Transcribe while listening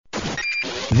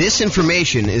This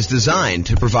information is designed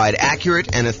to provide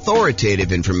accurate and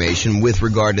authoritative information with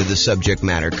regard to the subject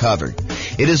matter covered.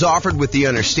 It is offered with the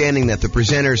understanding that the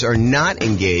presenters are not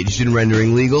engaged in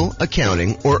rendering legal,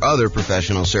 accounting, or other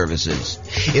professional services.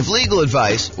 If legal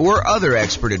advice or other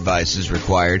expert advice is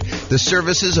required, the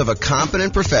services of a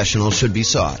competent professional should be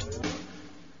sought.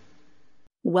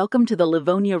 Welcome to the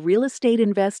Livonia Real Estate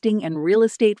Investing and Real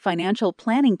Estate Financial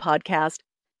Planning Podcast.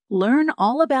 Learn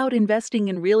all about investing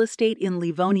in real estate in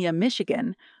Livonia,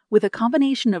 Michigan, with a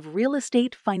combination of real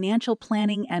estate financial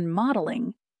planning and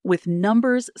modeling with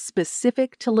numbers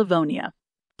specific to Livonia,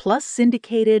 plus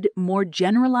syndicated, more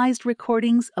generalized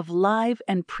recordings of live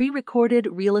and pre-recorded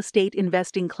real estate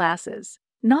investing classes,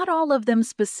 not all of them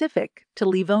specific to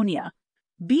Livonia.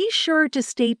 Be sure to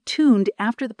stay tuned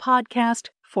after the podcast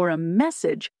for a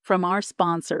message from our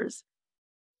sponsors.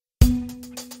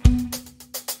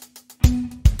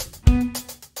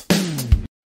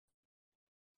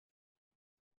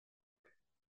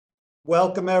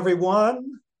 Welcome,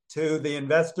 everyone, to the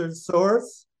Investor's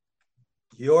Source,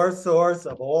 your source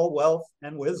of all wealth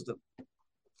and wisdom.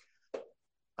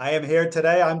 I am here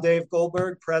today. I'm Dave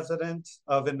Goldberg, president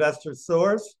of Investor's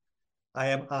Source. I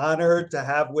am honored to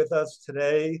have with us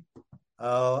today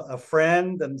a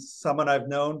friend and someone I've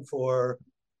known for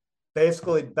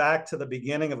basically back to the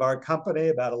beginning of our company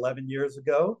about 11 years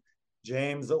ago,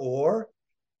 James Orr.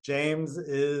 James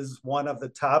is one of the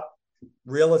top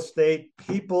real estate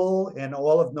people in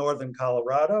all of Northern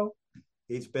Colorado.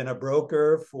 He's been a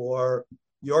broker for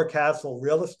Your Castle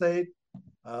Real Estate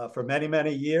for many,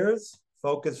 many years,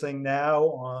 focusing now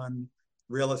on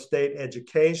real estate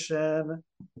education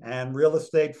and real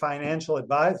estate financial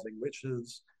advising, which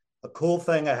is a cool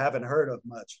thing I haven't heard of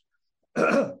much.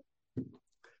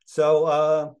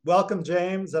 So welcome,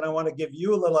 James, and I want to give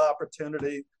you a little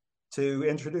opportunity to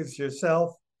introduce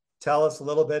yourself. Tell us a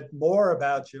little bit more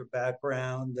about your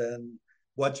background and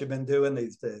what you've been doing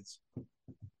these days.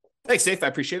 Thanks, Dave. I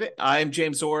appreciate it. I'm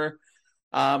James Orr.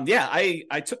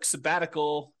 I took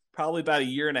sabbatical probably about a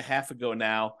year and a half ago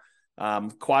now.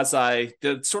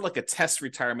 Did sort of like a test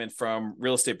retirement from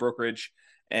real estate brokerage,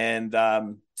 and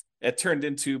it turned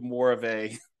into more of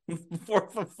a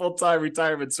full-time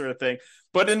retirement sort of thing.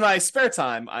 But in my spare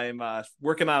time, I'm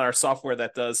working on our software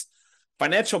that does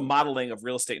financial modeling of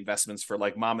real estate investments for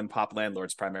like mom and pop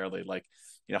landlords primarily. Like,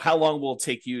 how long will it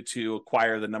take you to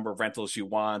acquire the number of rentals you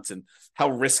want, and how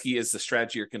risky is the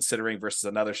strategy you're considering versus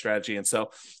another strategy. And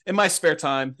so in my spare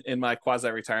time, in my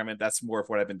quasi-retirement, that's more of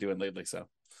what I've been doing lately. So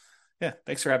yeah,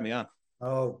 thanks for having me on.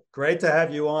 Oh, great to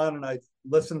have you on. And I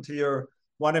listened to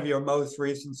one of your most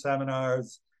recent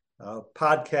seminars,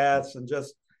 podcasts, and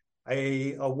just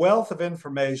a wealth of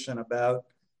information about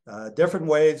different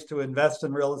ways to invest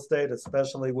in real estate,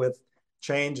 especially with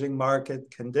changing market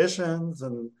conditions.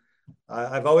 And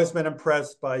I've always been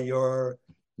impressed by your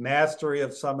mastery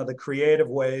of some of the creative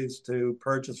ways to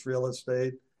purchase real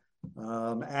estate,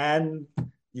 and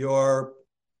your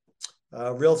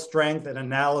real strength and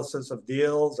analysis of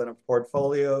deals and of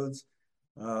portfolios.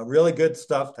 Really good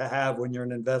stuff to have when you're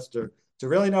an investor, to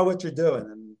really know what you're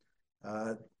doing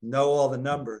and know all the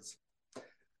numbers.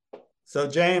 So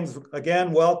James,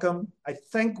 again, welcome. I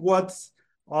think what's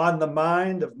on the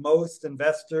mind of most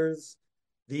investors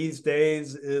these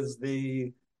days is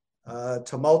the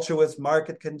tumultuous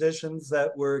market conditions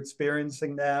that we're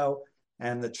experiencing now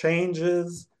and the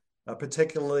changes,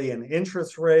 particularly in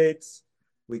interest rates.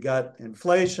 We got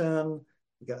inflation,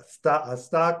 we got a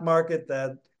stock market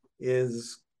that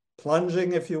is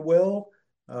plunging, if you will,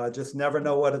 just never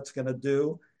know what it's going to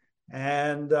do.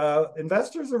 And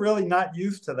investors are really not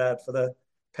used to that for the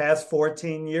past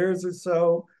 14 years or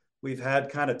so. We've had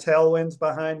kind of tailwinds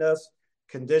behind us.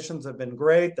 Conditions have been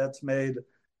great. That's made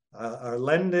our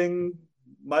lending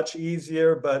much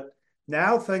easier, but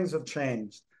now things have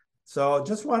changed. So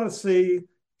just want to see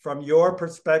from your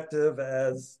perspective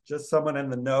as just someone in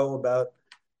the know about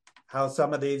how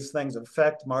some of these things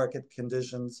affect market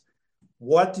conditions,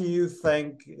 what do you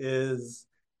think is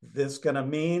this going to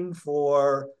mean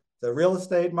for the real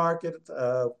estate market?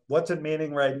 What's it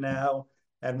meaning right now?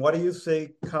 And what do you see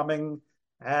coming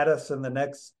at us in the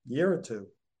next year or two?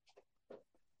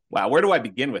 Wow, where do I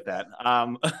begin with that?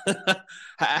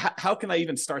 How can I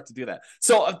even start to do that?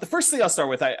 So the first thing I'll start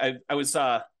with, I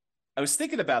was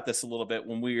thinking about this a little bit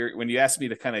when you asked me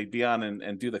to kind of be on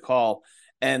and do the call.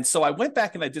 And so I went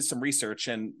back and I did some research,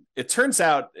 and it turns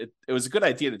out it was a good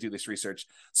idea to do this research.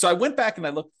 So I went back and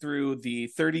I looked through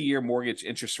the 30-year mortgage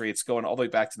interest rates going all the way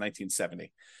back to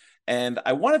 1970. And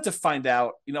I wanted to find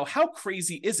out, how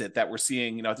crazy is it that we're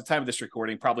seeing, at the time of this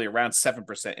recording, probably around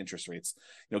 7% interest rates,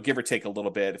 give or take a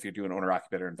little bit if you're doing owner,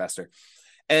 occupier, investor.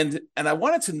 And I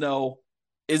wanted to know,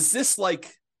 is this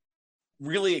like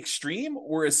really extreme,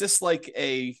 or is this like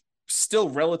a still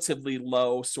relatively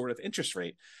low sort of interest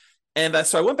rate? And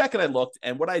so I went back and I looked,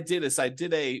 and what I did is I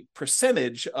did a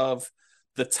percentage of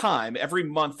the time every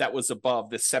month that was above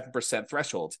this 7%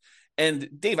 threshold. And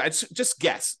Dave, I just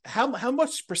guess how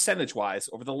much percentage wise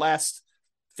over the last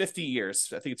 50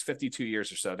 years, I think it's 52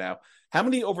 years or so now, how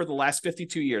many over the last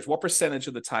 52 years, what percentage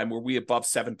of the time were we above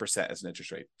 7% as an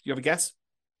interest rate? Do you have a guess?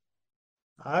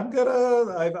 I've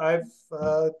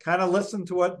kind of listened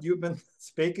to what you've been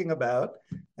speaking about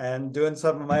and doing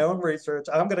some of my own research.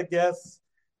 I'm gonna guess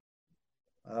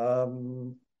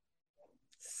 73%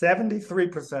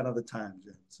 of the time,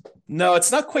 James. No,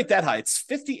 it's not quite that high. It's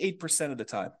 58% of the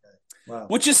time. Wow.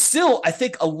 Which is still, I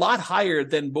think, a lot higher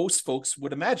than most folks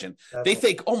would imagine. They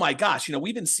think, oh my gosh,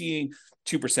 we've been seeing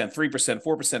 2%, 3%,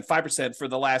 4%, 5% for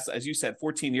the last, as you said,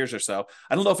 14 years or so.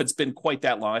 I don't know if it's been quite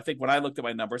that long. I think when I looked at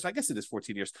my numbers, I guess it is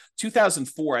 14 years.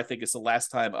 2004, I think, is the last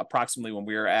time approximately when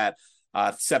we were at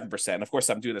 7%. Of course,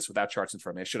 I'm doing this without charts in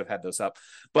front of me. I should have had those up.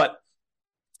 But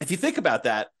if you think about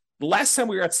that, the last time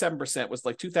we were at 7% was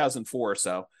like 2004 or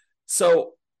so.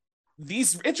 So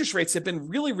these interest rates have been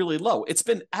really, really low. It's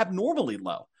been abnormally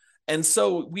low. And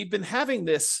so we've been having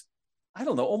this, I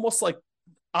don't know, almost like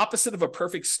opposite of a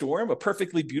perfect storm, a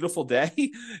perfectly beautiful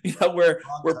day, where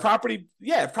property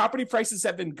prices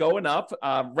have been going up,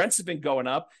 rents have been going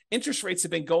up, interest rates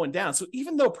have been going down. So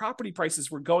even though property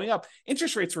prices were going up,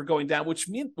 interest rates were going down, which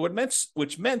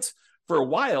meant for a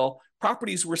while,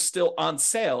 properties were still on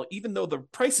sale, even though the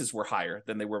prices were higher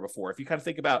than they were before. If you kind of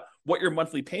think about what your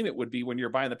monthly payment would be when you're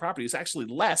buying the property, it's actually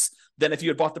less than if you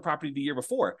had bought the property the year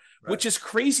before, right, which is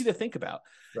crazy to think about.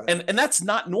 Right. And that's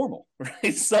not normal,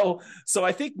 right? So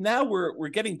I think now we're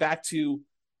getting back to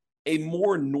a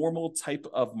more normal type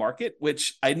of market,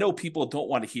 which I know people don't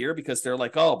want to hear because they're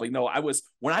like, oh, but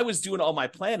when I was doing all my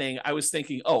planning, I was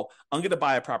thinking, oh, I'm going to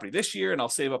buy a property this year and I'll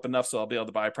save up enough so I'll be able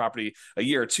to buy a property a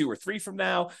year or 2 or 3 from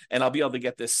now, and I'll be able to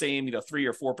get this same 3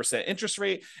 or 4% interest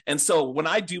rate. And so when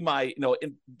I do my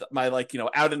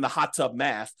out in the hot tub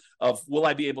math of will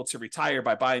I be able to retire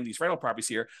by buying these rental properties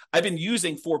here, I've been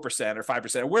using 4% or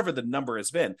 5% or wherever the number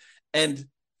has been, and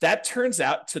that turns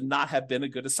out to not have been a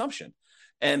good assumption.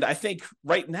 And I think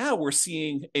right now we're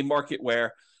seeing a market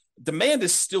where demand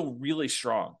is still really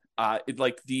strong.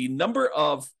 The number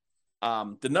of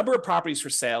properties for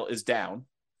sale is down,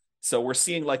 so we're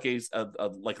seeing like a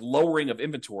lowering of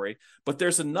inventory. But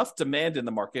there's enough demand in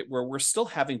the market where we're still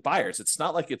having buyers. It's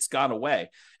not like it's gone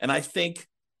away. And I think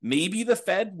maybe the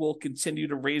Fed will continue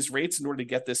to raise rates in order to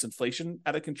get this inflation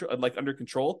out of control, under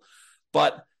control,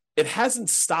 but it hasn't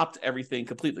stopped everything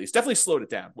completely. It's definitely slowed it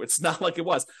down. It's not like it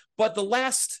was. But the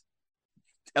last,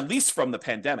 at least from the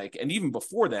pandemic, and even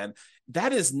before then,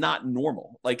 that is not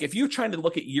normal. Like if you're trying to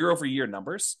look at year-over-year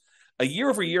numbers, a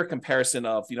year-over-year comparison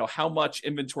of, how much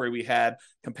inventory we had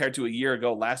compared to a year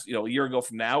ago, a year ago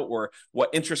from now, or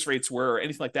what interest rates were or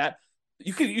anything like that,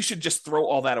 you should just throw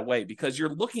all that away, because you're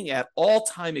looking at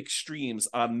all-time extremes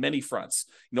on many fronts.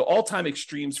 All-time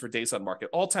extremes for days on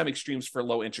market, all-time extremes for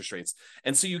low interest rates.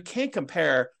 And so you can't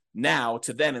compare now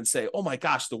to then and say, oh my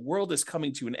gosh, the world is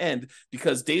coming to an end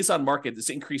because days on market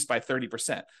is increased by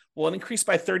 30%. Well, it increased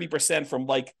by 30% from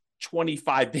like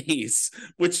 25 days,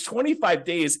 which 25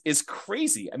 days is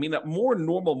crazy. I mean, a more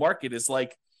normal market is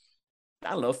like,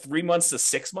 I don't know, 3 months to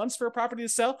 6 months for a property to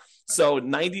sell. So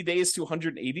 90 days to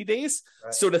 180 days.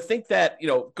 Right. So to think that,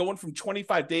 going from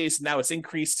 25 days, now it's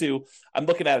increased to, I'm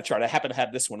looking at a chart. I happen to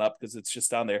have this one up because it's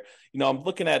just down there. I'm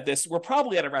looking at this. We're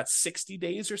probably at around 60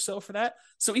 days or so for that.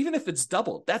 So even if it's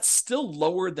doubled, that's still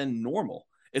lower than normal.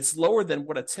 It's lower than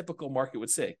what a typical market would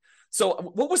say.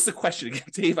 So what was the question again,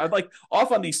 Dave? I'm like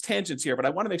off on these tangents here, but I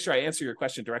want to make sure I answer your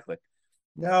question directly.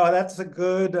 No, that's a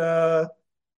good,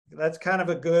 that's kind of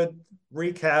a good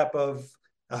recap of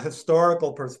a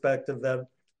historical perspective that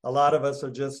a lot of us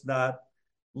are just not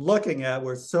looking at.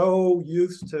 We're so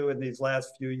used to, in these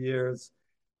last few years,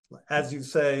 as you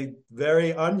say,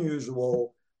 very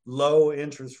unusual low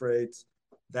interest rates,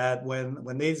 that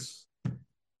when these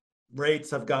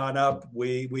rates have gone up,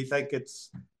 we think it's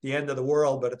the end of the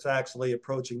world, but it's actually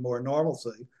approaching more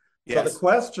normalcy. Yes. So the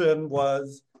question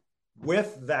was,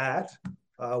 with that,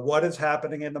 what is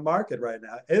happening in the market right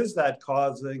now? Is that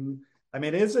causing,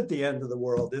 is it the end of the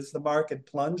world? Is the market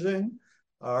plunging?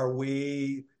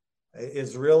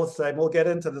 Is real estate, we'll get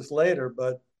into this later,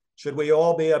 but should we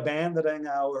all be abandoning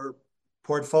our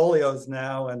portfolios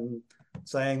now and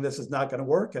saying this is not going to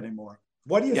work anymore?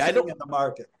 What are you seeing in the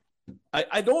market?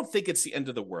 I don't think it's the end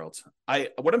of the world.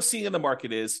 What I'm seeing in the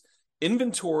market is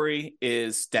inventory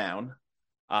is down.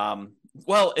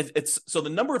 Well, it's so the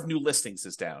number of new listings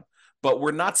is down, but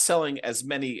we're not selling as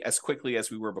many as quickly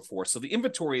as we were before. So the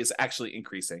inventory is actually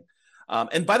increasing.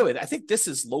 And by the way, I think this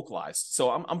is localized.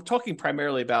 So I'm talking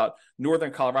primarily about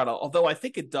Northern Colorado, although I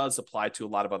think it does apply to a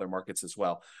lot of other markets as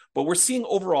well. But we're seeing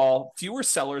overall fewer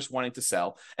sellers wanting to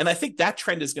sell. And I think that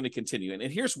trend is going to continue. And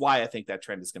here's why I think that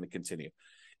trend is going to continue.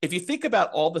 If you think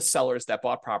about all the sellers that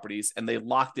bought properties and they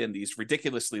locked in these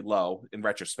ridiculously low, in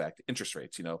retrospect, interest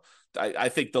rates, I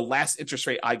think the last interest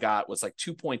rate I got was like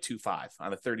 2.25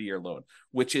 on a 30-year loan,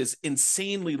 which is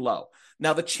insanely low.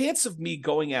 Now, the chance of me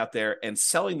going out there and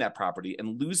selling that property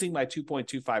and losing my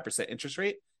 2.25% interest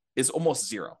rate is almost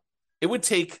zero. It would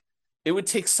take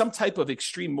some type of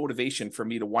extreme motivation for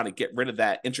me to want to get rid of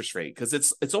that interest rate, because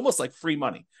it's almost like free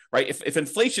money, right? If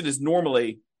inflation is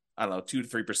normally, I don't know, 2 to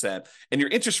 3%, and your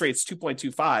interest rate's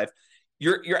 2.25,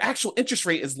 your actual interest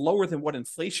rate is lower than what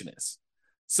inflation is.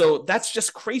 So that's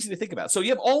just crazy to think about. So you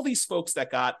have all these folks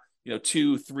that got,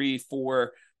 2, 3, 4%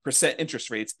 interest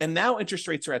rates, and now interest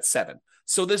rates are at 7.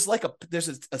 So there's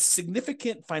a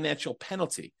significant financial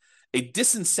penalty, a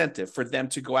disincentive for them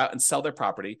to go out and sell their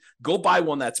property, go buy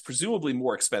one that's presumably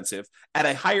more expensive at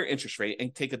a higher interest rate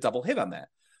and take a double hit on that.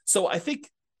 So I think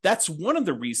that's one of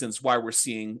the reasons why we're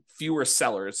seeing fewer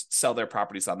sellers sell their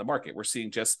properties on the market. We're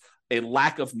seeing just a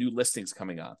lack of new listings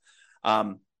coming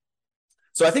on.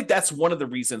 So I think that's one of the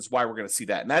reasons why we're going to see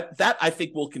that. And that I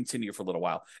think will continue for a little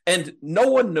while. And no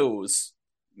one knows.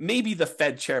 Maybe the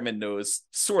Fed chairman knows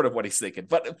sort of what he's thinking,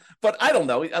 but I don't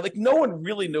know. Like, no one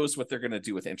really knows what they're going to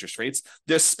do with interest rates.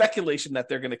 There's speculation that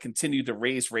they're going to continue to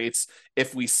raise rates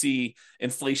if we see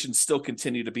inflation still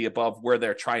continue to be above where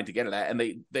they're trying to get it at.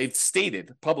 And they've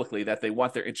stated publicly that they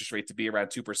want their interest rate to be around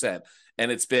 2%, and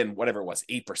it's been whatever it was,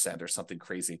 8% or something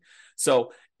crazy.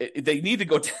 So they need to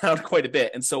go down quite a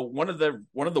bit. And so one of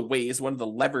the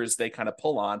levers they kind of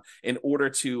pull on in order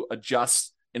to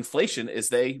adjust inflation is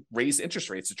they raise interest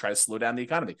rates to try to slow down the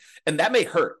economy. And that may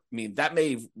hurt. I mean, that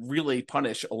may really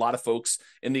punish a lot of folks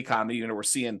in the economy. We're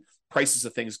seeing prices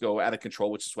of things go out of control,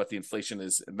 which is what the inflation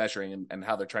is measuring and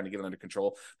how they're trying to get it under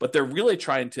control. But they're really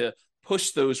trying to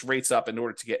push those rates up in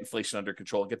order to get inflation under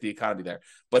control and get the economy there.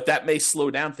 But that may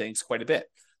slow down things quite a bit.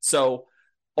 So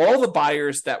all the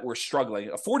buyers that were struggling,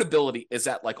 affordability is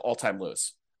at like all-time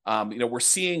lows. We're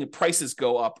seeing prices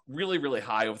go up really, really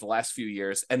high over the last few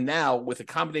years. And now with a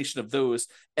combination of those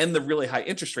and the really high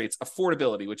interest rates,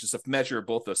 affordability, which is a measure of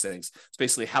both those things, it's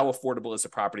basically how affordable is a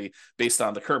property based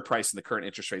on the current price and the current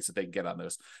interest rates that they can get on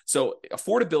those. So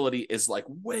affordability is like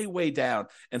way, way down.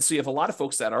 And so you have a lot of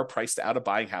folks that are priced out of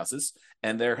buying houses,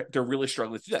 and they're really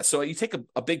struggling to do that. So you take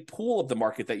a big pool of the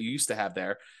market that you used to have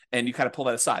there, and you kind of pull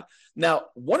that aside. Now,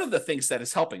 one of the things that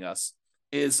is helping us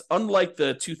is, unlike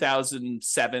the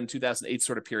 2007, 2008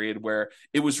 sort of period where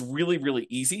it was really, really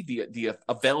easy, the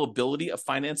availability of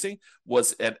financing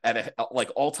was at like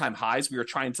all-time highs. We were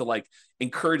trying to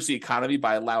encourage the economy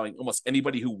by allowing almost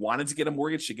anybody who wanted to get a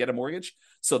mortgage to get a mortgage.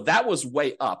 So that was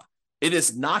way up. It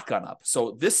has not gone up.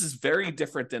 So this is very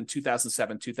different than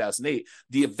 2007, 2008.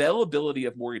 The availability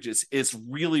of mortgages is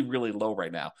really, really low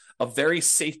right now, a very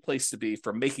safe place to be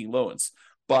for making loans.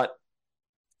 But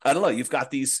I don't know, you've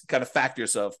got these kind of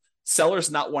factors of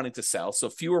sellers not wanting to sell, so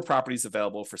fewer properties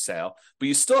available for sale, but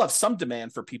you still have some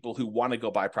demand for people who want to go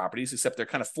buy properties, except they're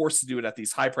kind of forced to do it at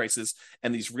these high prices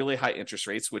and these really high interest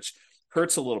rates, which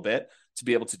hurts a little bit to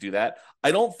be able to do that.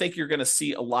 I don't think you're going to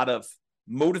see a lot of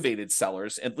motivated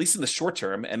sellers, at least in the short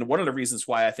term. And one of the reasons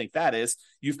why I think that is,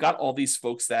 you've got all these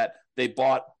folks that they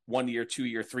bought 1 year, 2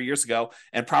 year, 3 years ago,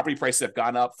 and property prices have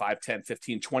gone up 5, 10,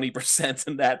 15, 20%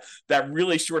 in that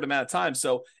really short amount of time.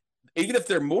 So even if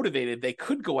they're motivated, they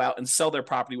could go out and sell their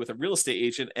property with a real estate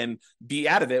agent and be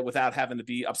out of it without having to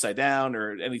be upside down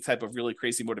or any type of really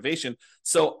crazy motivation.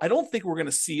 So I don't think we're going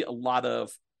to see a lot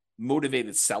of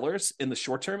motivated sellers in the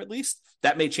short term, at least.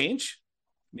 That may change.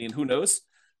 I mean, who knows?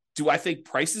 Do I think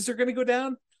prices are going to go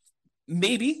down?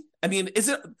 Maybe. I mean, is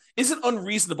it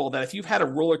unreasonable that if you've had a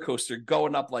roller coaster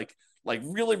going up like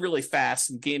really, really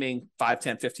fast and gaining 5,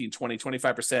 10, 15, 20,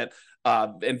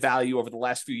 25% in value over the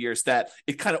last few years, that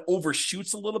it kind of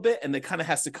overshoots a little bit and it kind of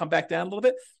has to come back down a little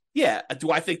bit? Yeah.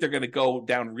 Do I think they're going to go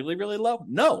down really, really low?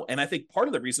 No. And I think part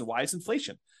of the reason why is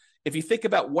inflation. If you think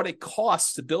about what it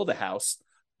costs to build a house,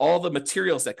 all the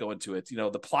materials that go into it,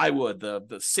 the plywood,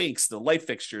 the sinks, the light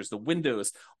fixtures, the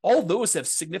windows, all those have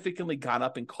significantly gone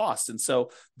up in cost. And so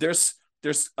there's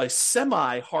a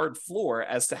semi-hard floor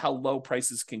as to how low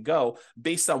prices can go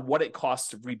based on what it costs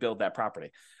to rebuild that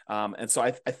property. And so I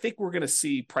think we're going to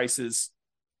see prices.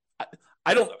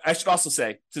 I should also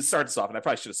say, to start this off, and I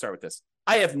probably should have started with this,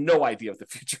 I have no idea what the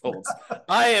future holds.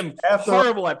 I am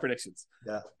horrible at predictions.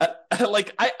 Yeah.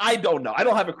 I don't know. I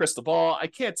don't have a crystal ball. I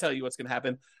can't tell you what's going to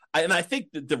happen. And I think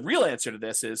the real answer to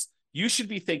this is you should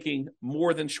be thinking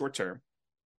more than short term.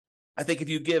 I think if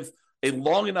you give a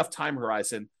long enough time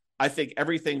horizon, I think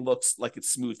everything looks like it's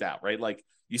smoothed out, right? Like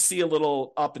you see a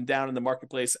little up and down in the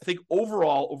marketplace. I think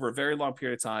overall, over a very long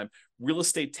period of time, real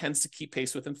estate tends to keep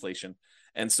pace with inflation.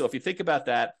 And so if you think about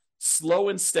that, slow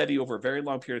and steady over a very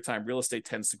long period of time, real estate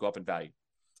tends to go up in value.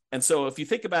 And so if you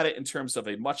think about it in terms of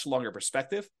a much longer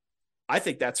perspective, I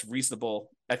think that's reasonable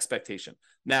expectation.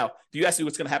 Now, do you ask me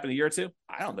what's going to happen in a year or two?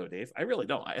 I don't know, Dave. I really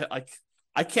don't.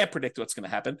 I can't predict what's going to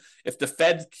happen. If the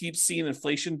Fed keeps seeing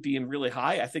inflation being really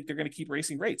high, I think they're going to keep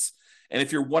raising rates. And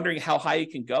if you're wondering how high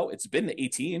it can go, it's been to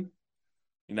 18.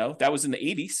 That was in the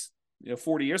 80s,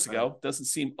 40 years ago. Doesn't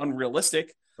seem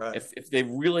unrealistic. Right. If they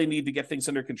really need to get things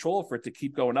under control for it to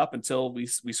keep going up until we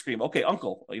scream, okay,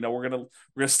 uncle, we're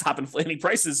gonna stop inflating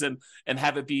prices and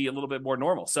have it be a little bit more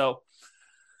normal. So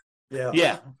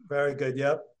yeah, very good.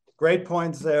 Yep, great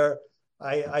points there.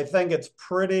 I think it's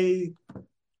pretty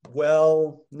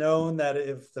well known that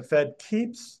if the Fed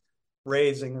keeps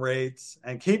raising rates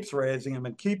and keeps raising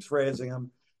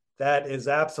them, that is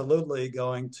absolutely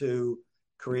going to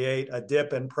create a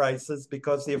dip in prices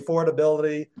because the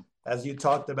affordability, as you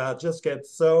talked about, just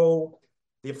gets the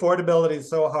affordability is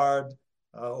so hard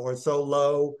or so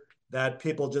low that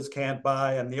people just can't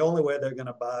buy. And the only way they're going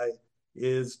to buy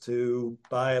is to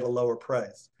buy at a lower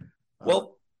price.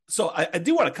 Well, so I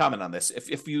do want to comment on this.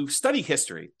 If you study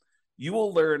history, you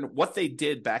will learn what they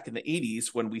did back in the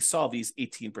 80s when we saw these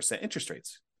 18% interest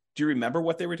rates. Do you remember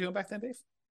what they were doing back then, Dave?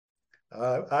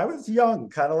 I was young,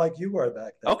 kind of like you were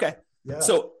back then. Okay. Yeah.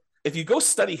 So if you go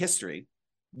study history,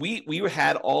 we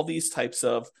had all these types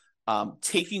of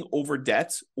taking over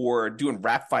debt or doing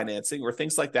wrap financing or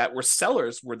things like that, where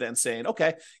sellers were then saying,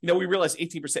 okay, we realize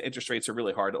 18% interest rates are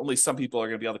really hard. Only some people are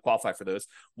going to be able to qualify for those.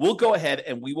 We'll go ahead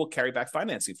and we will carry back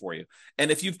financing for you. And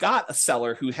if you've got a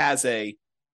seller who has a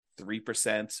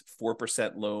 3%,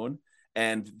 4% loan,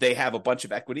 and they have a bunch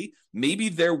of equity, maybe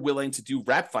they're willing to do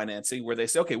wrap financing where they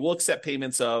say, okay, we'll accept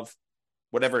payments of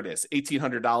whatever it is,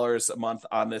 $1,800 a month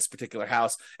on this particular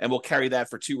house, and we'll carry that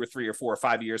for 2 or 3 or 4 or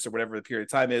 5 years or whatever the period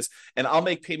of time is. And I'll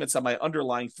make payments on my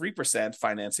underlying 3%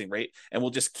 financing rate, and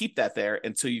we'll just keep that there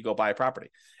until you go buy a property.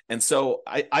 And so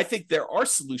I think there are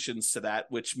solutions to that,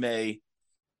 which may,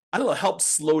 help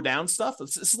slow down stuff.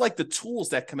 This is like the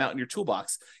tools that come out in your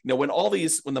toolbox. When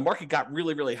the market got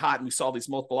really, really hot and we saw these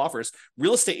multiple offers,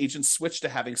 real estate agents switched to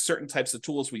having certain types of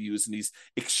tools we use in these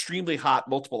extremely hot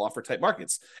multiple offer type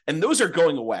markets. And those are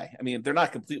going away. I mean, they're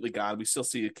not completely gone. We still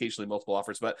see occasionally multiple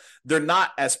offers, but they're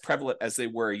not as prevalent as they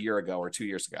were a year ago or 2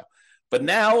 years ago. But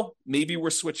now maybe we're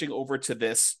switching over to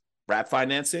this wrap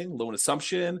financing, loan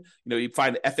assumption. You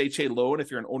find an FHA loan if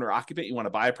you're an owner occupant, you want to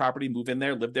buy a property, move in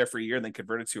there, live there for a year, and then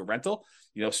convert it to a rental.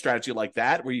 Strategy like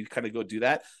that where you kind of go do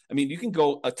that. I mean, you can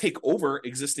go take over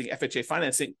existing FHA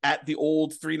financing at the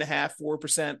old 3.5%,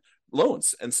 4%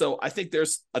 loans. And so I think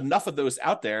there's enough of those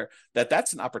out there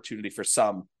that's an opportunity for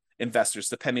some investors,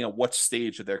 depending on what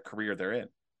stage of their career they're in.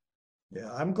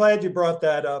 Yeah, I'm glad you brought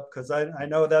that up because I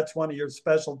know that's one of your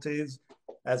specialties.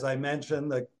 As I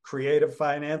mentioned, the creative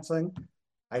financing.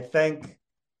 I think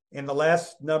in the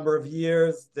last number of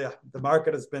years, the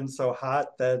market has been so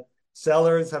hot that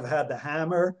sellers have had the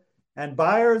hammer, and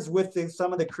buyers with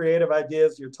some of the creative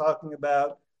ideas you're talking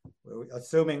about,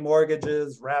 assuming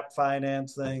mortgages, wrap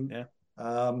financing,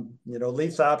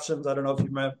 lease options. I don't know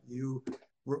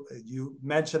if you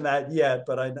mentioned that yet,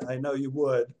 but I know you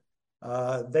would.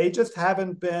 They just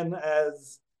haven't been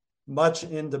as much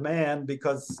in demand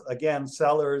because, again,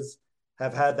 sellers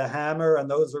have had the hammer, and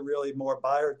those are really more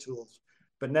buyer tools.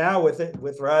 But now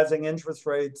with rising interest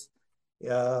rates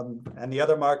and the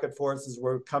other market forces,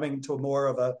 we're coming to more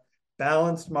of a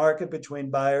balanced market between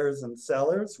buyers and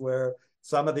sellers, where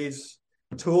some of these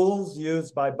tools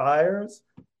used by buyers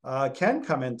can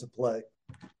come into play.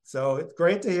 So it's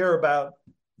great to hear about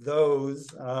those.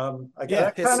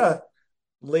 That kind of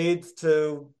leads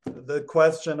to the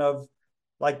question of,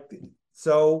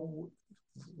 so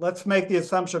let's make the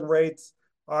assumption rates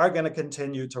are going to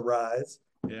continue to rise.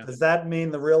 Yeah. Does that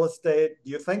mean do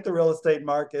you think the real estate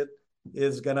market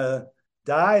is going to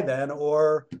die then,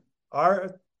 or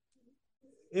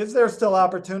is there still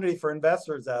opportunity for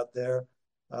investors out there,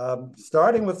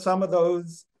 starting with some of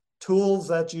those tools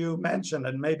that you mentioned,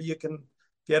 and maybe you can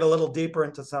get a little deeper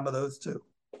into some of those too?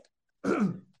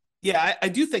 Yeah, I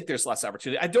do think there's less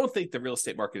opportunity. I don't think the real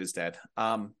estate market is dead.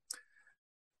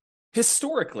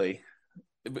 Historically,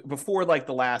 before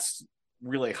the last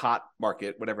really hot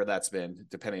market, whatever that's been,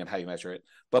 depending on how you measure it.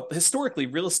 But historically,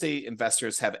 real estate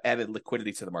investors have added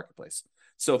liquidity to the marketplace.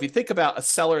 So if you think about a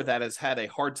seller that has had a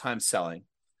hard time selling,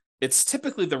 it's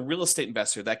typically the real estate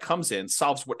investor that comes in,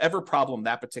 solves whatever problem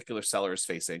that particular seller is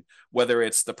facing, whether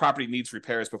it's the property needs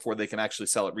repairs before they can actually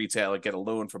sell it retail and get a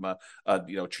loan from a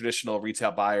traditional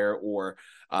retail buyer, or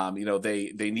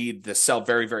they need to sell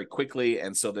very, very quickly,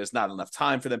 and so there's not enough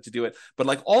time for them to do it. But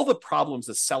like all the problems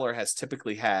the seller has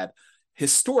typically had,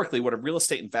 historically, what a real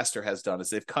estate investor has done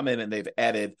is they've come in and they've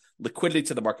added liquidity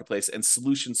to the marketplace and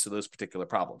solutions to those particular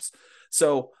problems.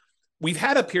 So we've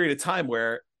had a period of time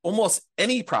where almost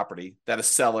any property that a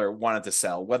seller wanted to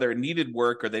sell, whether it needed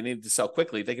work or they needed to sell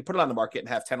quickly, they could put it on the market and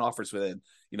have 10 offers within,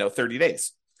 30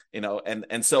 days,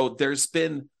 and so there's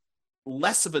been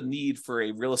less of a need for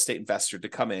a real estate investor to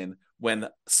come in when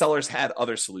sellers had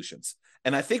other solutions.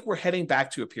 And I think we're heading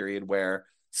back to a period where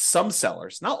some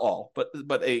sellers, not all,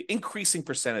 but a increasing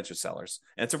percentage of sellers,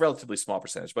 and it's a relatively small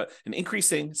percentage, but an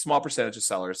increasing small percentage of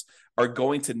sellers are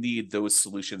going to need those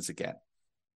solutions again.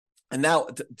 And now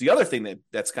the other thing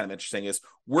that's kind of interesting is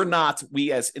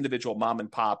we as individual mom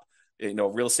and pop,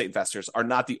 real estate investors are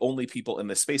not the only people in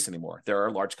this space anymore. There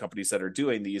are large companies that are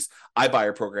doing these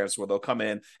iBuyer programs where they'll come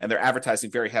in and they're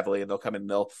advertising very heavily, and they'll come in and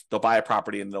they'll buy a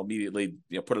property and they'll immediately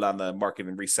put it on the market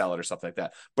and resell it or something like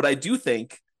that. But I do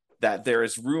think that there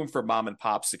is room for mom and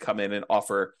pops to come in and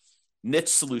offer niche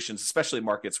solutions, especially in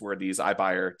markets where these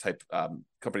iBuyer type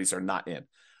companies are not in.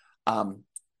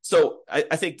 So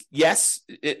I think, yes,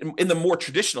 in the more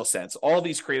traditional sense, all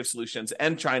these creative solutions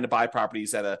and trying to buy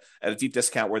properties at a deep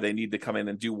discount where they need to come in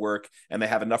and do work and they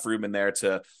have enough room in there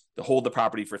to hold the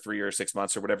property for 3 or 6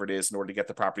 months or whatever it is in order to get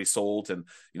the property sold, and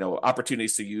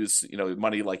opportunities to use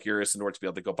money like yours in order to be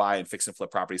able to go buy and fix and flip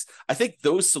properties. I think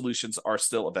those solutions are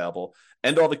still available,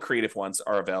 and all the creative ones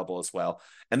are available as well.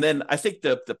 And then I think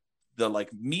the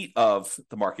like meat of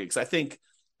the market, because I think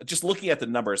just looking at the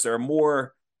numbers, there are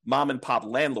more mom and pop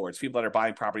landlords, people that are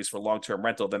buying properties for long-term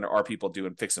rental, than there are people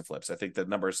doing fix and flips. I think the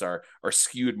numbers are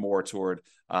skewed more toward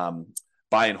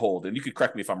buy and hold. And you could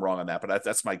correct me if I'm wrong on that, but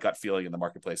that's my gut feeling in the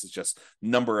marketplace. Is just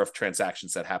number of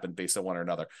transactions that happen based on one or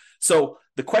another. So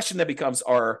the question that becomes,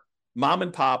 are mom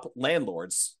and pop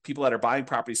landlords, people that are buying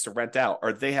properties to rent out,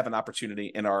 are they have an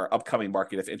opportunity in our upcoming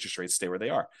market if interest rates stay where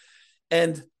they are?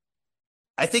 And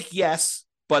I think yes,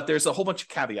 but there's a whole bunch of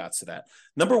caveats to that.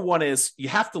 Number one is you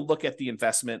have to look at the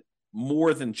investment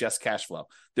more than just cash flow.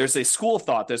 There's a school of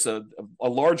thought. There's a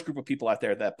large group of people out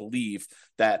there that believe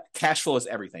that cash flow is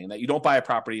everything, and that you don't buy a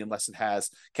property unless it has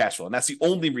cash flow. And that's the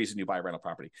only reason you buy a rental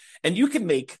property. And you can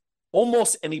make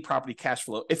almost any property cash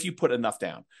flow if you put enough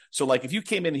down. So like if you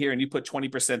came in here and you put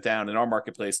 20% down in our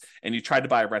marketplace and you tried to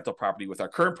buy a rental property with our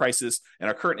current prices and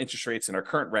our current interest rates and our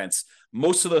current rents,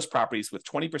 most of those properties with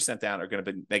 20% down are going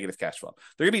to be negative cash flow.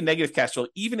 They're going to be negative cash flow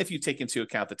even if you take into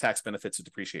account the tax benefits of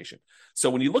depreciation. So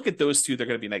when you look at those two, they're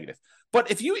going to be negative. But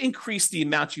if you increase the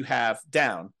amount you have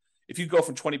down, if you go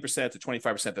from 20% to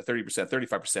 25% to 30%,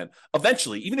 35%,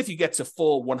 eventually, even if you get to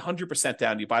full 100%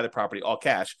 down, you buy the property all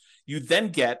cash, you then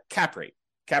get cap rate.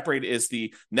 Cap rate is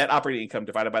the net operating income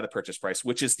divided by the purchase price,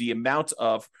 which is the amount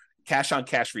of cash on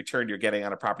cash return you're getting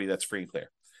on a property that's free and clear.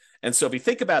 And so if you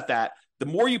think about that, the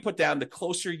more you put down, the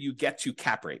closer you get to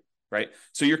cap rate. Right.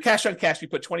 So your cash on cash, you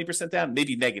put 20% down,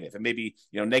 maybe negative, and maybe,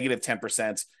 negative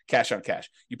 10% cash on cash.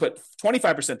 You put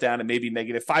 25% down and maybe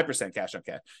negative 5% cash on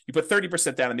cash. You put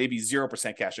 30% down and maybe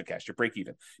 0% cash on cash. You're break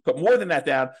even. Put more than that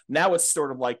down. Now it's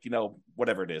sort of like,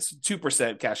 whatever it is,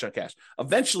 2% cash on cash.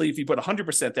 Eventually, if you put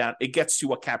 100% down, it gets to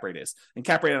what cap rate is. And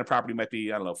cap rate on a property might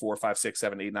be, 4, 5, 6,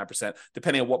 7, 8, 9%,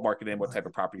 depending on what market and what type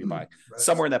of property you're buying,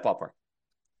 somewhere in that ballpark.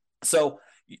 So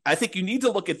I think you need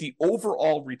to look at the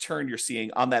overall return you're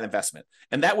seeing on that investment.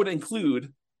 And that would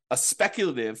include a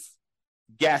speculative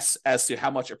guess as to how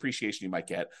much appreciation you might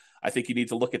get. I think you need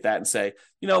to look at that and say,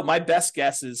 my best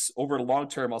guess is over the long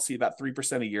term, I'll see about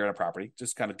 3% a year on a property,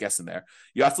 just kind of guessing there.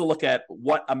 You have to look at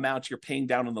what amount you're paying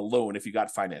down on the loan if you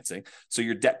got financing. So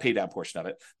your debt pay down portion of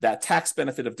it, that tax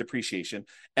benefit of depreciation,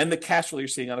 and the cash flow you're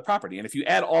seeing on the property. And if you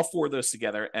add all four of those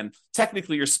together, and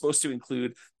technically you're supposed to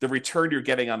include the return you're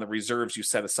getting on the reserves you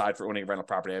set aside for owning a rental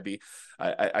property.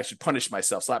 I should punish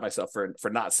myself, slap myself for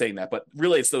not saying that. But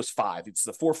really, it's those five. It's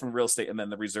the four from real estate and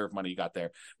then the reserve money you got there.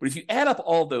 But if you add up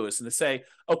all those and to say,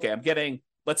 okay, I'm getting,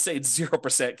 let's say it's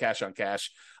 0% cash on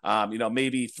cash,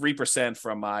 maybe 3%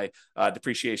 from my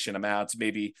depreciation amount,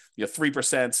 maybe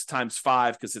 3% times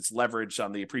 5 because it's leverage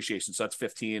on the appreciation, so that's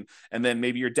 15, and then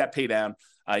maybe your debt pay down.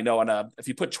 I know if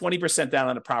you put 20% down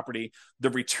on a property, the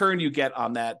return you get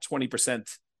on that 20%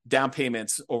 down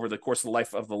payments over the course of the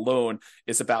life of the loan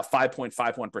is about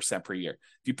 5.51% per year.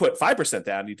 If you put 5%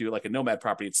 down, you do like a nomad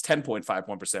property, it's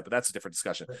 10.51%, but that's a different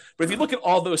discussion. But if you look at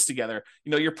all those together,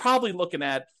 you're probably looking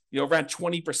at, around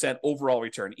 20% overall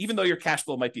return, even though your cash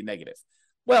flow might be negative.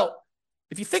 Well,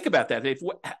 if you think about that, Dave,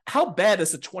 how bad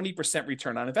is a 20%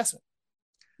 return on investment?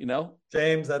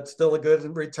 James, that's still a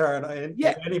good return in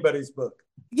anybody's book.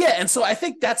 Yeah. And so I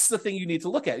think that's the thing you need to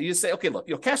look at. You say, okay, look,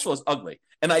 cash flow is ugly.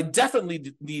 And I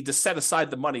definitely need to set aside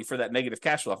the money for that negative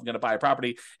cash flow. If I'm going to buy a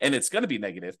property and it's going to be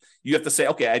negative, you have to say,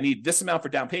 okay, I need this amount for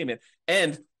down payment.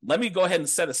 And let me go ahead and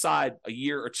set aside a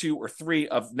year or 2 or 3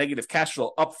 of negative cash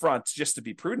flow up front just to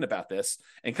be prudent about this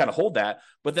and kind of hold that.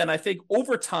 But then I think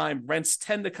over time, rents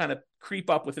tend to kind of creep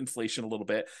up with inflation a little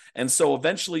bit. And so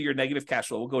eventually your negative cash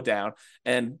flow will go down.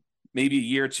 And maybe a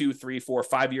year, 2, 3, 4,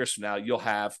 5 years from now, you'll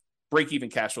have break-even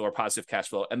cash flow or positive cash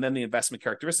flow, and then the investment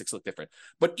characteristics look different.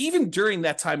 But even during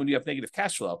that time when you have negative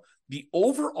cash flow, the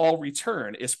overall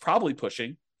return is probably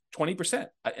pushing 20%.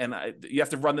 And you have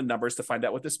to run the numbers to find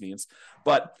out what this means.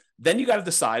 But then you got to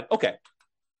decide, okay,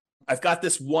 I've got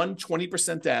this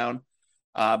 20% down,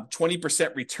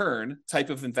 20% return type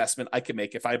of investment I can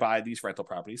make if I buy these rental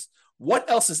properties. What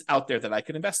else is out there that I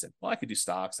could invest in? Well, I could do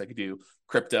stocks, I could do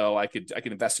crypto, I could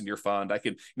invest in your fund, I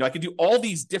could do all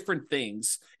these different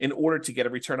things in order to get a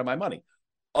return on my money.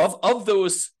 Of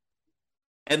those,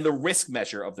 and the risk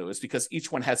measure of those, because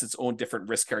each one has its own different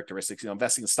risk characteristics.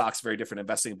 Investing in stocks is very different.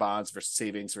 Investing in bonds versus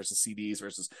savings versus CDs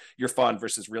versus your fund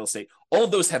versus real estate. All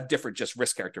of those have different just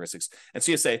risk characteristics. And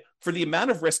so you say, for the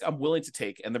amount of risk I'm willing to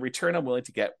take and the return I'm willing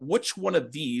to get, which one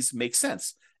of these makes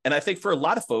sense? And I think for a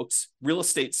lot of folks, real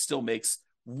estate still makes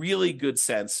really good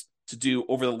sense to do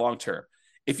over the long term.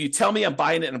 If you tell me I'm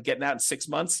buying it and I'm getting out in 6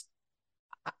 months,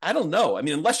 I don't know. I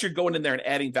mean, unless you're going in there and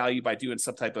adding value by doing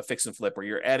some type of fix and flip, or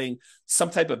you're adding some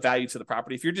type of value to the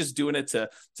property. If you're just doing it to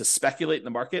speculate in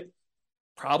the market,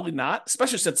 probably not,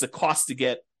 especially since the cost to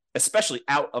get, especially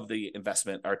out of the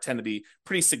investment, tend to be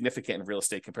pretty significant in real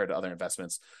estate compared to other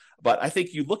investments. But I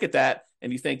think you look at that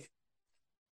and you think,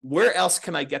 where else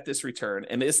can I get this return?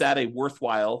 And is that a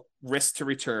worthwhile risk to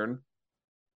return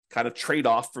kind of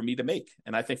trade-off for me to make?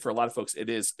 And I think for a lot of folks, it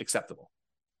is acceptable.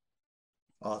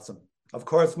 Awesome. Of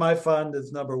course, my fund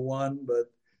is number one, but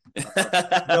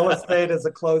real estate is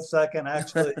a close second.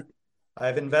 Actually,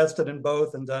 I've invested in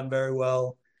both and done very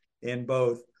well in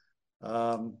both.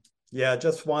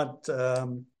 Just want,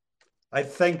 I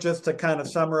think just to kind of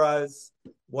summarize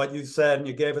what you said, and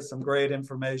you gave us some great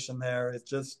information there. It's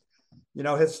just,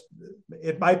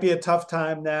 it might be a tough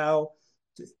time now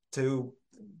to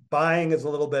buying is a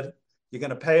little bit, you're going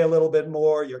to pay a little bit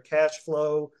more, your cash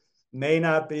flow may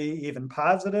not be even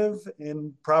positive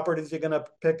in properties you're going to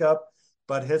pick up.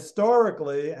 But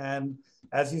historically, and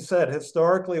as you said,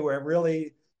 historically, we're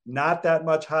really not that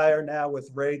much higher now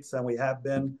with rates than we have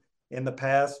been in the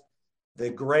past. The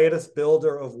greatest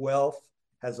builder of wealth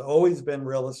has always been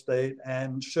real estate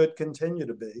and should continue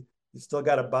to be. You still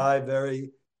got to buy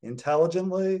very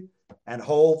intelligently and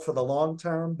hold for the long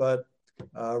term, but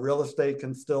real estate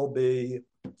can still be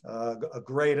a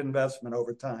great investment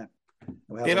over time.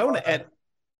 Dave, I want to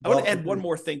add one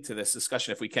more thing to this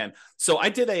discussion if we can. So I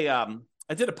did a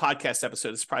podcast episode.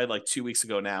 It's probably like 2 weeks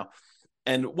ago now.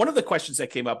 And one of the questions that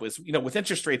came up was, with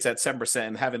interest rates at 7%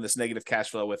 and having this negative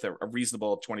cash flow with a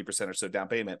reasonable 20% or so down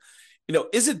payment,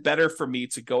 is it better for me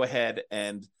to go ahead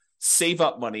and save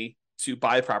up money to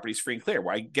buy properties free and clear,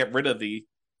 where I get rid of the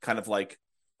kind of like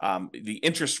the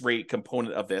interest rate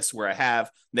component of this, where I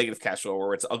have negative cash flow,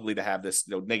 or it's ugly to have this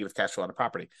negative cash flow on a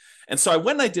property? And so I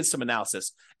went and I did some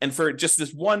analysis, and for just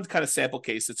this one kind of sample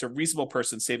case, it's a reasonable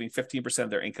person saving 15% of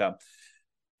their income.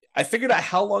 I figured out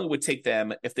how long it would take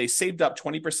them if they saved up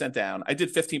 20% down. I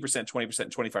did 15%, 20%,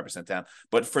 and 25% down.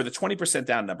 But for the 20%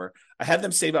 down number, I had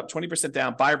them save up 20%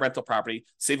 down, buy a rental property,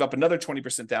 save up another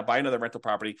 20% down, buy another rental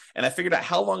property. And I figured out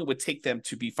how long it would take them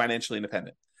to be financially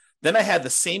independent. Then I had the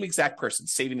same exact person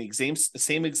saving the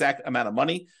same exact amount of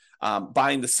money,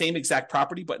 buying the same exact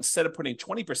property, but instead of putting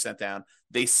 20% down,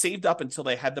 they saved up until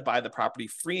they had to buy the property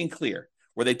free and clear,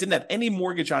 where they didn't have any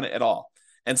mortgage on it at all.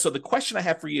 And so the question I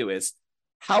have for you is,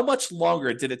 how much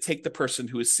longer did it take the person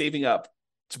who is saving up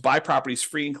to buy properties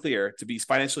free and clear to be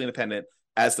financially independent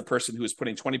as the person who is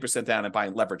putting 20% down and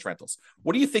buying leverage rentals?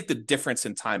 What do you think the difference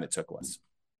in time it took was?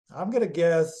 I'm going to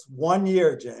guess 1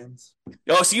 year, James.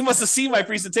 Oh, so you must have seen my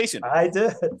presentation. I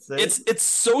did. It's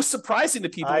so surprising to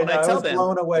people when I tell them. I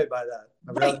was blown away by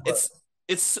that. Right.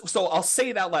 It's so I'll say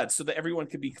it out loud so that everyone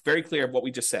can be very clear of what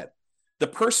we just said. The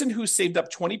person who saved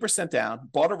up 20% down,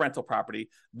 bought a rental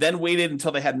property, then waited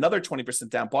until they had another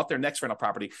 20% down, bought their next rental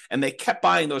property, and they kept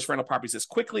buying those rental properties as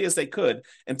quickly as they could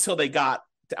until they got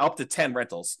up to 10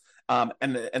 rentals. And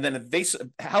then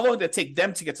how long did it take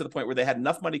them to get to the point where they had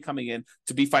enough money coming in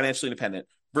to be financially independent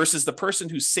versus the person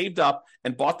who saved up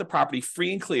and bought the property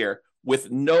free and clear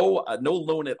with no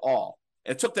loan at all.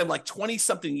 And it took them like 20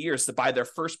 something years to buy their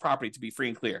first property to be free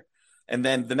and clear. And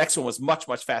then the next one was much,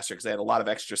 much faster because they had a lot of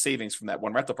extra savings from that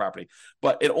one rental property.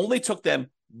 But it only took them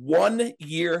 1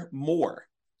 year more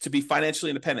to be financially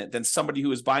independent than somebody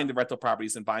who is buying the rental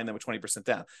properties and buying them with 20%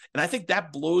 down. And I think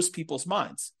that blows people's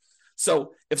minds.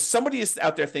 So if somebody is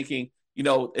out there thinking,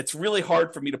 it's really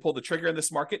hard for me to pull the trigger in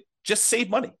this market, just save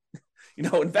money.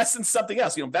 Invest in something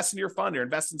else, invest in your fund or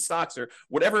invest in stocks or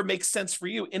whatever makes sense for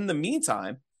you in the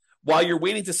meantime, while you're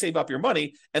waiting to save up your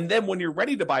money. And then when you're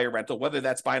ready to buy a rental, whether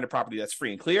that's buying a property that's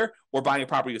free and clear or buying a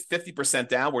property with 50%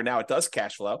 down where now it does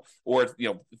cash flow, or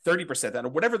 30% down, or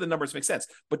whatever the numbers make sense.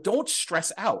 But don't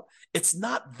stress out. It's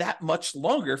not that much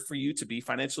longer for you to be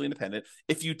financially independent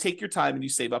if you take your time and you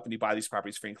save up and you buy these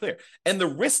properties free and clear. And the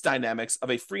risk dynamics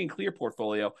of a free and clear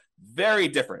portfolio, very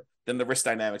different than the risk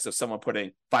dynamics of someone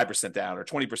putting 5% down or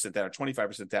 20% down or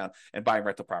 25% down and buying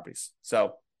rental properties.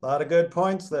 So a lot of good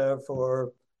points there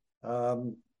for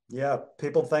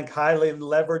people think highly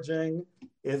leveraging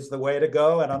is the way to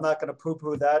go. And I'm not going to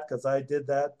poo-poo that because I did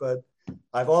that, but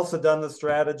I've also done the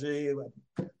strategy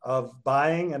of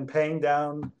buying and paying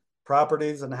down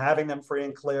properties and having them free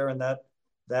and clear. And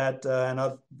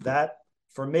that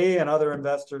for me and other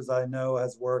investors I know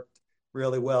has worked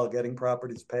really well, getting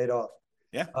properties paid off.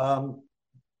 Yeah.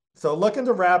 So looking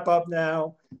to wrap up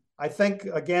now, I think,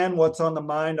 again, what's on the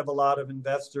mind of a lot of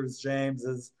investors, James,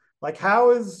 is like,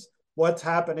 how is what's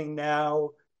happening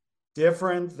now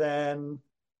different than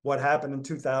what happened in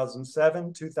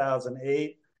 2007,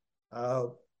 2008?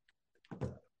 How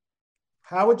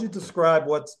would you describe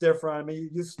what's different? I mean,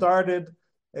 you started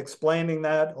explaining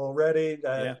that already,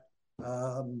 that,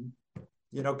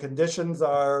 conditions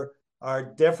are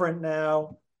different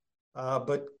now,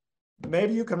 but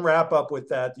maybe you can wrap up with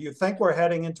that. Do you think we're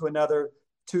heading into another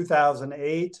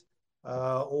 2008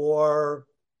 or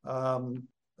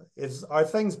are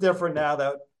things different now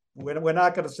that we're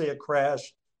not going to see a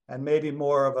crash and maybe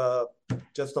more of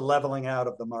just a leveling out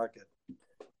of the market?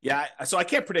 Yeah, so I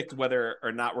can't predict whether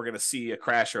or not we're going to see a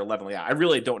crash or a leveling out. I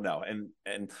really don't know.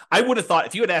 And I would have thought,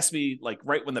 if you had asked me like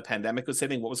right when the pandemic was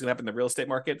hitting, what was going to happen in the real estate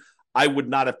market, I would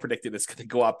not have predicted it's going to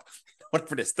go up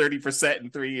for this 30%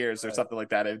 in 3 years or something like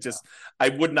that. I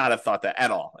would not have thought that at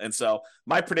all. And so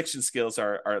my prediction skills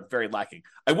are very lacking.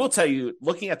 I will tell you,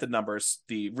 looking at the numbers,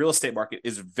 the real estate market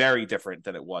is very different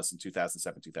than it was in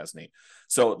 2007, 2008.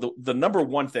 So the number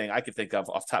one thing I could think of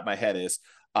off the top of my head is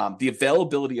the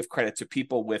availability of credit to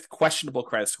people with questionable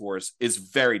credit scores is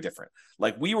very different.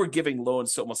 Like, we were giving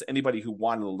loans to almost anybody who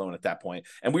wanted a loan at that point.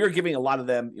 And we were giving a lot of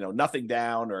them, nothing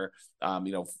down or,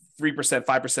 3%,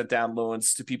 5% down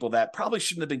loans to people that probably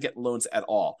shouldn't have been getting loans at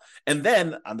all. And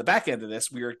then on the back end of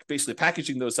this, we were basically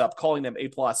packaging those up, calling them A+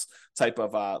 type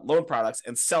of loan products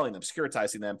and selling them,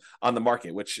 securitizing them on the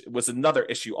market, which was another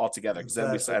issue altogether, because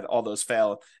then we had all those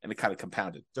fail and it kind of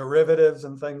compounded. Derivatives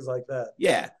and things like that.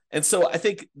 Yeah. And so I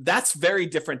think that's very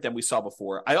different than we saw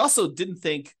before. I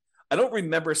don't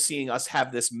remember seeing us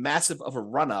have this massive of a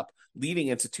run up leading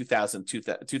into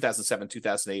 2007,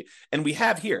 2008. And we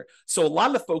have here. So a lot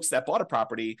of the folks that bought a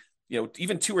property,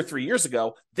 even 2 or 3 years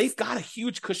ago, they've got a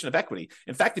huge cushion of equity.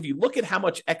 In fact, if you look at how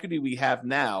much equity we have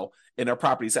now in our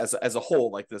properties as a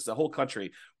whole, like this, the whole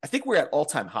country, I think we're at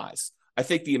all-time highs. I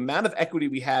think the amount of equity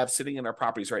we have sitting in our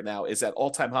properties right now is at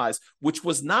all-time highs, which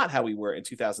was not how we were in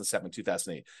 2007,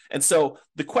 2008. And so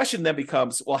the question then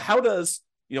becomes, well, how does,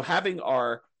 having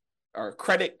our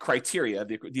credit criteria,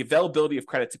 the availability of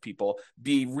credit to people,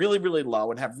 be really, really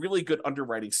low and have really good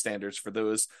underwriting standards for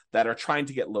those that are trying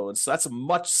to get loans. So that's a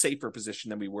much safer position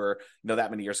than we were,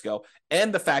 that many years ago.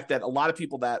 And the fact that a lot of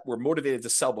people that were motivated to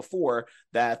sell before,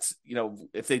 that,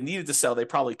 if they needed to sell, they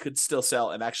probably could still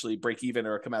sell and actually break even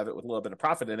or come out of it with a little bit of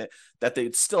profit in it, that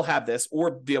they'd still have this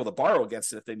or be able to borrow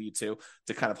against it if they need to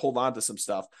kind of hold on to some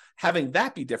stuff. Having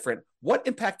that be different, what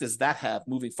impact does that have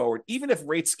moving forward, even if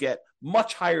rates get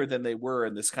much higher than they were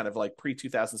in this kind of like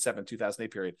pre-2007,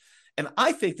 2008 period? And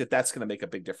I think that that's going to make a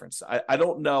big difference. I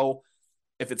don't know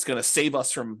if it's going to save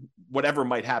us from whatever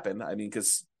might happen. I mean,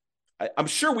 because I'm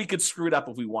sure we could screw it up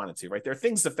if we wanted to, right? There are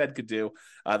things the Fed could do.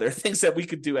 There are things that we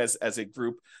could do as a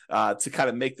group to kind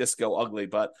of make this go ugly.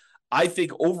 But I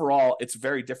think overall, it's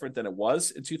very different than it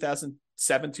was in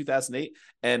 2007, 2008.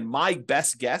 And my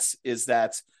best guess is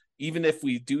that even if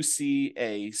we do see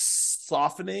a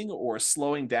softening or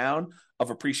slowing down of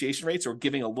appreciation rates or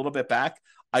giving a little bit back,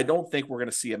 I don't think we're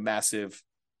going to see a massive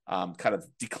kind of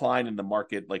decline in the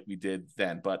market like we did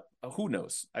then. But who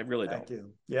knows? I really don't. Thank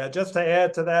you. Yeah, just to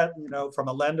add to that, from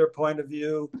a lender point of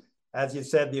view, as you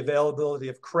said, the availability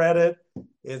of credit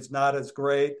is not as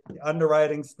great. The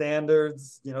underwriting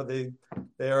standards,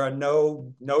 there are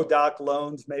no doc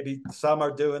loans. Maybe some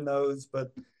are doing those,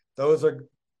 but those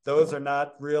are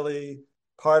not really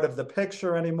part of the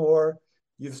picture anymore.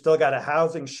 You've still got a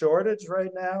housing shortage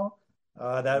right now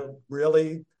that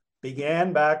really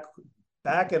began back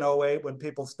in 08 when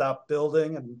people stopped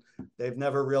building, and they've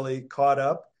never really caught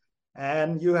up.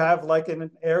 And you have, like in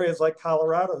areas like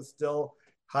Colorado, still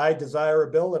high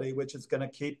desirability, which is going to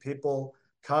keep people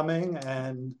coming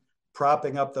and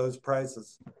propping up those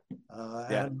prices.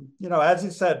 And, as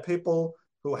you said, people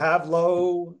who have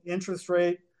low interest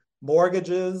rate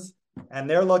mortgages and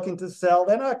they're looking to sell,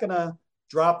 they're not going to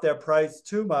drop their price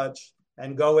too much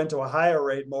and go into a higher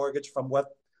rate mortgage for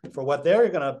what they're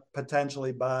going to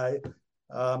potentially buy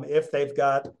if they've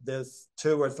got this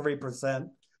 2 or 3%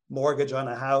 mortgage on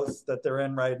a house that they're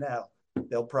in right now.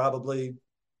 They'll probably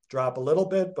drop a little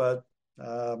bit, but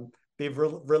be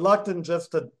reluctant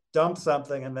just to dump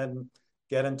something and then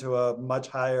get into a much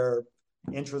higher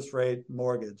interest rate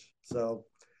mortgage. So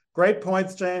great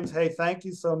points, James. Hey, thank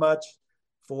you so much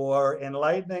for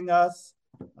enlightening us.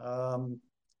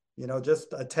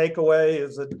 Just a takeaway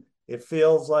is that it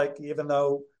feels like even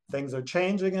though things are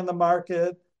changing in the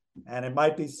market and it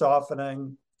might be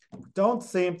softening, don't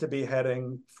seem to be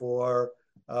heading for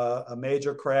a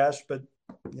major crash, but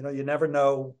you never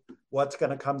know what's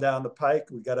going to come down the pike.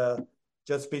 We got to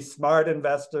just be smart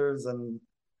investors and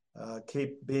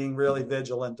keep being really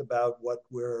vigilant about what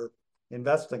we're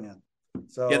investing in.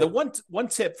 So yeah, the one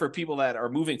tip for people that are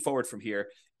moving forward from here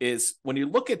is when you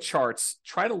look at charts,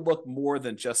 try to look more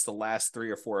than just the last 3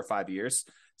 or 4 or 5 years.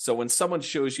 So when someone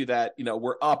shows you that,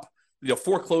 we're up,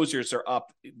 foreclosures are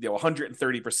up,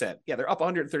 130%. Yeah, they're up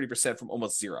 130% from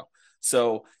almost zero.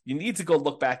 So you need to go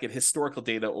look back at historical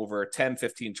data over 10,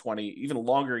 15, 20, even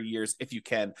longer years if you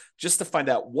can, just to find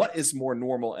out what is more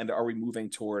normal and are we moving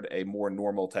toward a more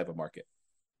normal type of market.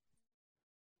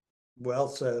 Well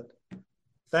said.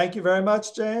 Thank you very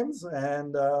much, James.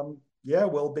 And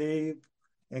we'll be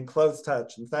in close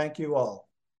touch. And thank you all.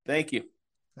 Thank you.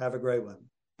 Have a great one.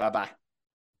 Bye-bye.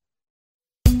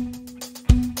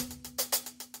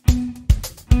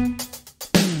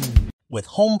 With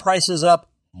home prices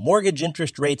up, mortgage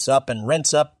interest rates up, and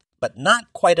rents up, but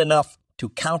not quite enough to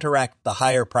counteract the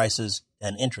higher prices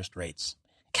and interest rates.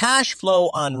 Cash flow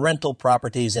on rental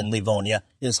properties in Livonia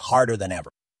is harder than ever.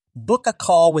 Book a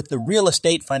call with the Real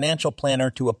Estate Financial Planner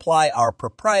to apply our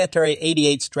proprietary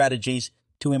 88 strategies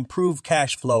to improve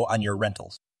cash flow on your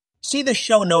rentals. See the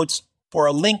show notes for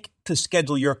a link to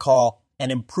schedule your call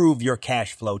and improve your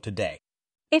cash flow today.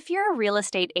 If you're a real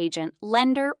estate agent,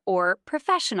 lender, or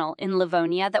professional in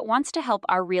Livonia that wants to help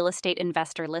our real estate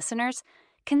investor listeners,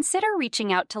 consider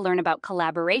reaching out to learn about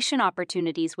collaboration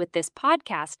opportunities with this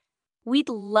podcast. We'd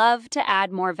love to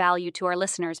add more value to our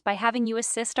listeners by having you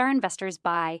assist our investors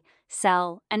buy,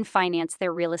 sell, and finance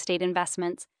their real estate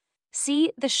investments.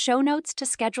 See the show notes to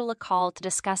schedule a call to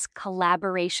discuss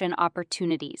collaboration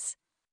opportunities.